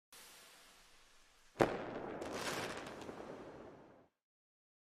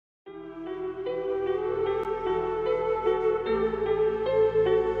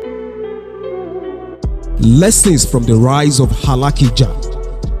Lessons from the rise of Alakija.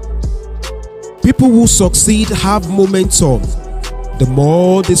 People who succeed have momentum. The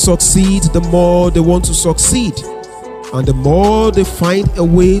more they succeed, the more they want to succeed, and the more they find a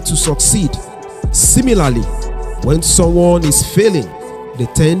way to succeed. Similarly, when someone is failing, the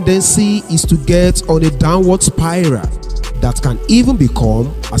tendency is to get on a downward spiral that can even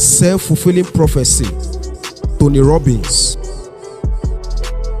become a self-fulfilling prophecy. Tony Robbins.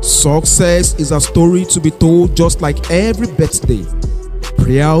 Success is a story to be told just like every birthday.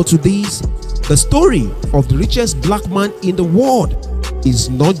 Prior to this, the story of the richest black man in the world is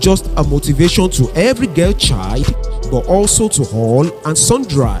not just a motivation to every girl child, but also to all and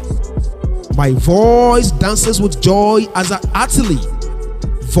sundry. My voice dances with joy as an athlete.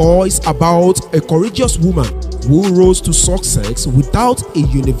 Voice about a courageous woman who rose to success without a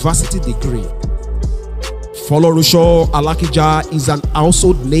university degree. Folorunso Alakija is an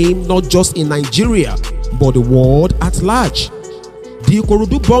household name not just in Nigeria, but the world at large. The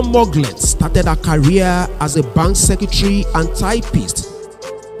Ikorodu-born Muglet started a career as a bank secretary and typist.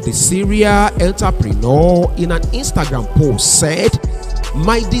 The serial entrepreneur in an Instagram post said,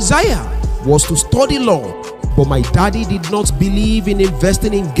 "My desire was to study law, but my daddy did not believe in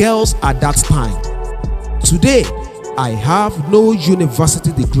investing in girls at that time. Today, I have no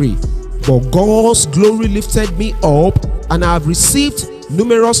university degree, but God's glory lifted me up and I have received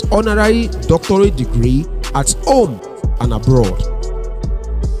numerous honorary doctorate degrees at home and abroad."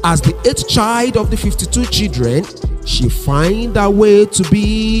 As the 8th child of the 52 children, she found her way to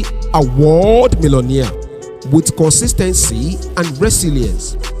be a world millionaire with consistency and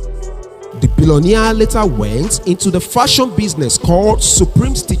resilience. The billionaire later went into the fashion business called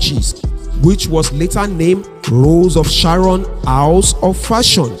Supreme Stitches, which was later named Rose of Sharon House of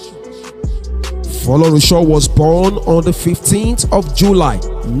Fashion. Folorunso was born on the 15th of July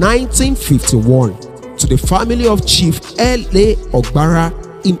 1951 to the family of Chief L.A. Ogbara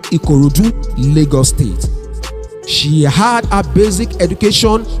in Ikorodu, Lagos State. She had her basic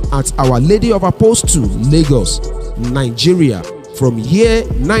education at Our Lady of Apostle, Lagos, Nigeria, from year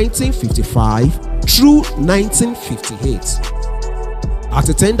 1955 through 1958. At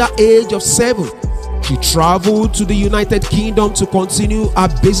a tender age of 7, she traveled to the United Kingdom to continue her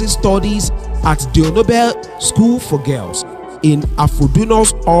basic studies at the Nobel School for Girls in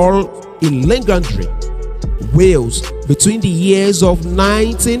Afrodunus Hall in Llangrydre, Wales, between the years of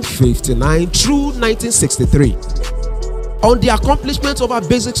 1959 through 1963. On the accomplishment of her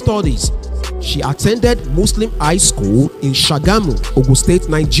basic studies, she attended Muslim High School in Shagamu, Ogun State,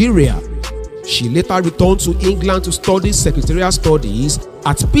 Nigeria. She later returned to England to study secretarial studies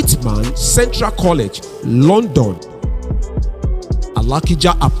at Pitman Central College, London.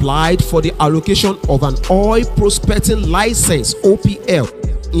 Alakija applied for the allocation of an oil prospecting license (OPL)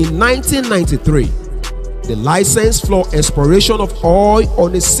 in 1993. The license for exploration of oil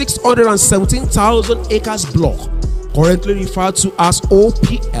on a 617,000 acres block, currently referred to as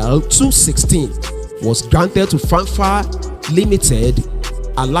OPL 216, was granted to Fanfare Limited,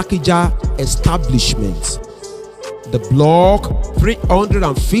 Alakija establishment. The block,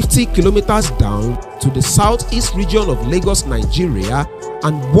 350 kilometers down to the southeast region of Lagos, Nigeria,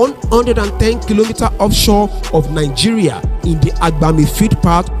 and 110 kilometers offshore of Nigeria in the Agbami Field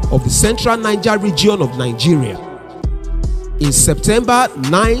part of the Central Niger region of Nigeria. In September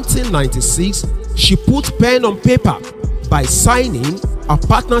 1996, she put pen on paper by signing a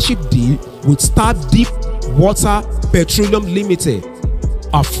partnership deal with Star Deep Water Petroleum Limited,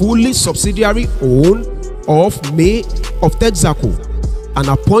 a fully subsidiary owned of May of Texaco, and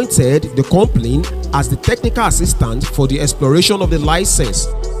appointed the company as the technical assistant for the exploration of the license,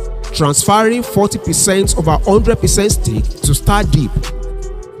 transferring 40% of her 100% stake to Star Deep.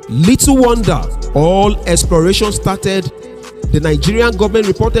 Little wonder, all exploration started, the Nigerian government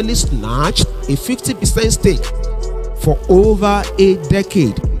reportedly snatched a 50% stake. For over a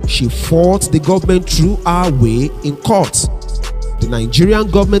decade, she fought the government through her way in court. The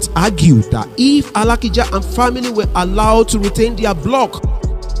Nigerian government argued that if Alakija and family were allowed to retain their block,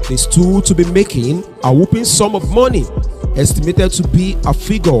 they stood to be making a whopping sum of money, estimated to be a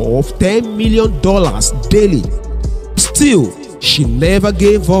figure of $10 million daily. Still, she never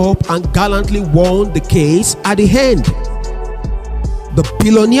gave up and gallantly won the case at the end. The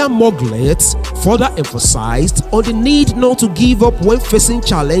billionaire Muglet further emphasized on the need not to give up when facing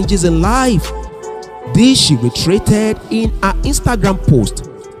challenges in life. This she reiterated in her Instagram post,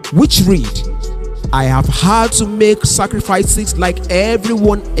 which read, "I have had to make sacrifices like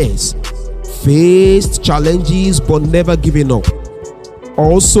everyone else, faced challenges but never given up."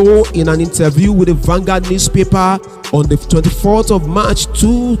 Also, in an interview with the Vanguard newspaper on the 24th of March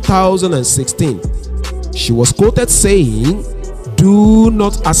 2016, She was quoted saying, "Do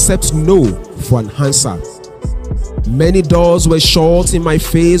not accept no for an answer." Many doors were shut in my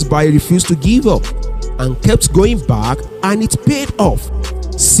face, but I refused to give up and kept going back, and it paid off.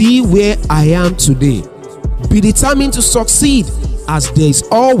 See where I am today. Be determined to succeed, as there is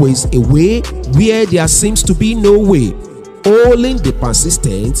always a way where there seems to be no way. Only the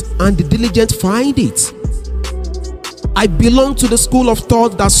persistent and the diligent find it. I belong to the school of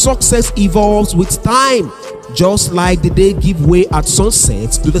thought that success evolves with time, just like the day give way at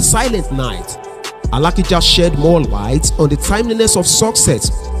sunset to the silent night. Alakija shed more light on the timeliness of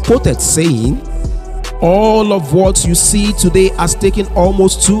success, quoted saying, "All of what you see today has taken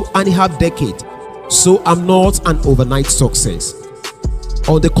almost 2.5 decades, so I'm not an overnight success.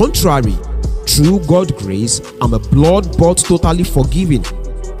 On the contrary, through God's grace, I'm a blood-bought, totally forgiven,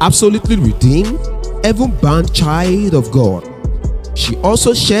 absolutely redeemed, heaven-bound child of God." She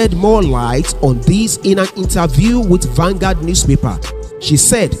also shed more light on this in an interview with Vanguard newspaper. She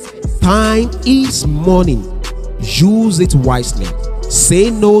said, "Time is money. Use it wisely. Say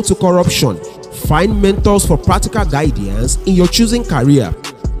no to corruption. Find mentors for practical guidance in your choosing career.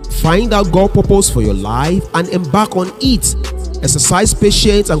 Find out God's purpose for your life and embark on it. Exercise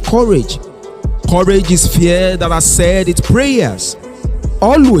patience and courage. Courage is fear that has said its prayers.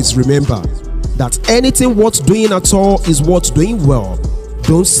 Always remember that anything worth doing at all is worth doing well.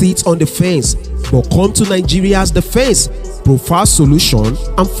 Don't sit on the fence, but come to Nigeria's defense, provide solution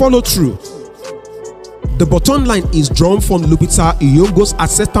and follow through." The bottom line is drawn from Lupita Nyong'o's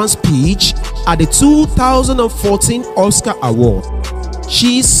acceptance speech at the 2014 Oscar Award.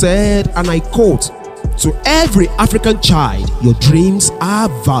 She said, and I quote, "To every African child, your dreams are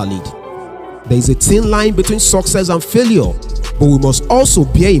valid. There is a thin line between success and failure, but we must also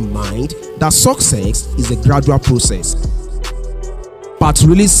bear in mind that success is a gradual process." Pat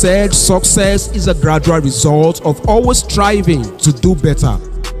really said success is a gradual result of always striving to do better.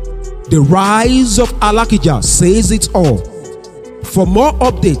 The rise of Alakija says it all. For more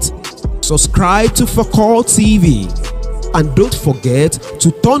updates, subscribe to Fakol TV and don't forget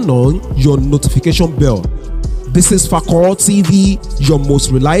to turn on your notification bell. This is Fakol TV, your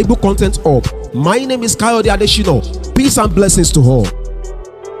most reliable content hub. My name is Kayode Adeshino. Peace and blessings to all.